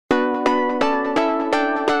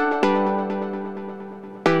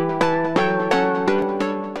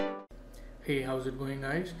Hey, how's it going,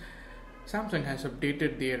 guys? Samsung has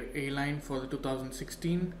updated their A line for the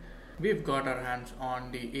 2016. We've got our hands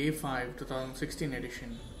on the A5 2016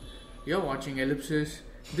 edition. You're watching Ellipsis.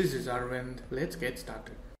 This is Arvind. Let's get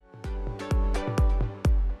started.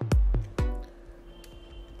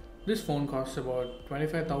 This phone costs about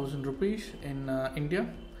 25,000 rupees in India.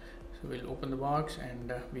 So we'll open the box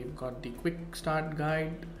and we've got the quick start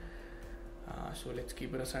guide. So let's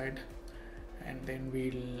keep it aside and then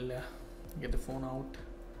we'll get the phone out.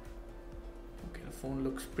 Okay, the phone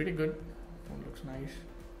looks pretty good. Phone looks nice.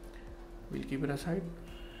 We'll keep it aside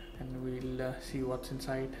and we'll see what's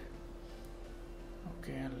inside.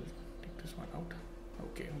 Okay, I'll take this one out.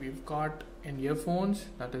 Okay, we've got an earphones,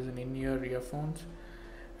 that is an in-ear earphones,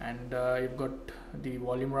 and you've got the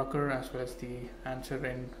volume rocker as well as the answer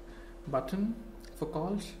end button for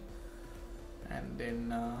calls, and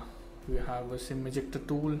then you have a SIM ejector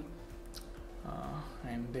tool,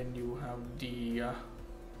 and then you have the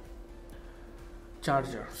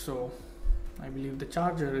charger. So I believe the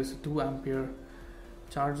charger is a 2 ampere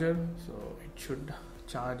charger, so it should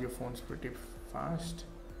charge your phones pretty fast.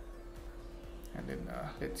 And then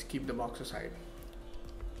let's keep the box aside.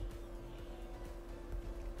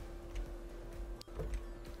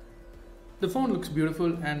 The phone looks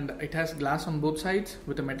beautiful and it has glass on both sides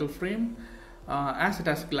with a metal frame. As it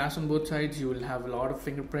has glass on both sides, you will have a lot of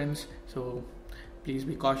fingerprints, so please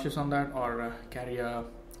be cautious on that, or carry a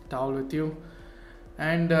towel with you.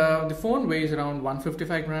 And the phone weighs around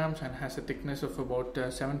 155 grams and has a thickness of about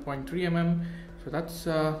 7.3 mm, so that's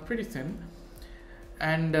pretty thin.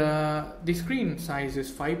 And the screen size is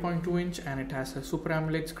 5.2 inch and it has a Super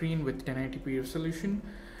AMOLED screen with 1080p resolution.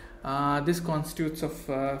 This constitutes of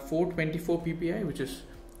 424 ppi, which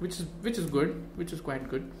is good, which is quite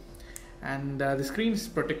good. And the screen is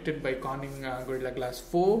protected by Corning Gorilla Glass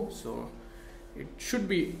 4, so it should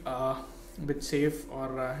be a bit safe,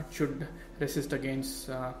 or it should resist against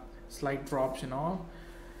slight drops and all.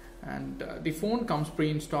 And the phone comes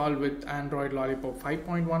pre-installed with Android Lollipop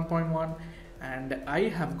 5.1.1, and I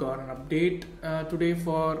have got an update today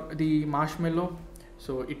for the Marshmallow,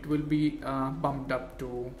 so it will be bumped up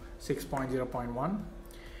to 6.0.1,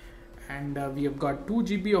 and we have got 2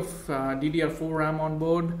 GB of DDR4 RAM on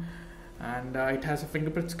board, and it has a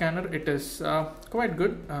fingerprint scanner. It is quite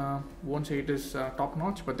good. Won't say it is top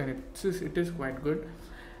notch, but then it is quite good,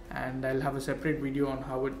 and I'll have a separate video on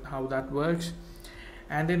how that works.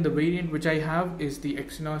 And then the variant which I have is the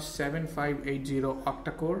Exynos 7580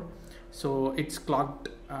 octa-core, so it's clocked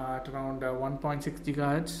at around 1.6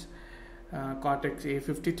 GHz, Cortex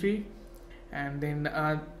A53, and then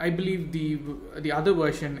I believe the other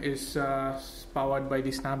version is powered by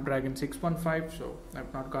the Snapdragon 615, so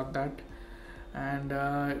I've not got that. And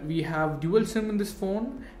we have dual SIM in this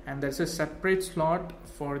phone, and there's a separate slot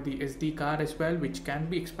for the SD card as well, which can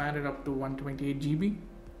be expanded up to 128 GB.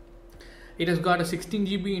 It has got a 16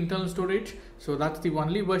 GB internal storage, so that's the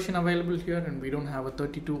only version available here, and we don't have a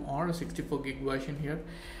 32 or a 64 gig version here.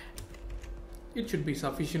 It should be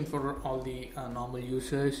sufficient for all the normal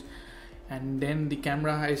users. And then the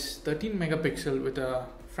camera has 13 megapixel with a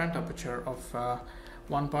front aperture of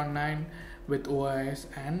 1.9 with OIS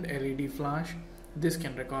and LED flash. This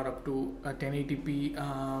can record up to a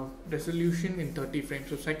 1080p resolution in 30 frames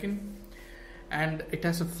per second. And it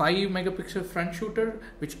has a 5 megapixel front shooter,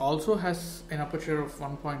 which also has an aperture of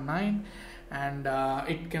 1.9, and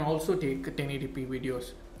it can also take 1080p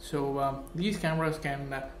videos. So these cameras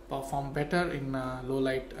can perform better in low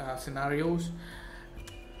light scenarios.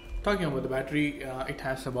 Talking about the battery, it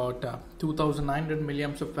has about 2900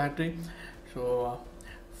 milliamps of battery. So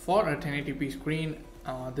for a 1080p screen,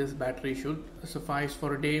 this battery should suffice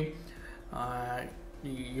for a day.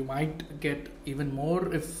 You might get even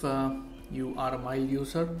more if you are a mild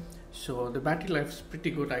user. So the battery life is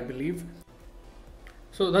pretty good, I believe.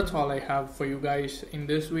 So that's all I have for you guys in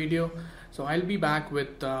this video. So I'll be back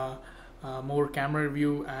with more camera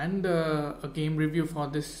review and a game review for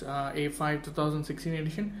this A5 2016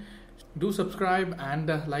 edition. Do subscribe and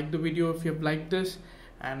like the video if you have liked this,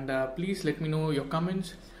 and please let me know your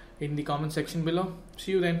comments in the comment section below.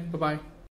 See you then. Bye bye.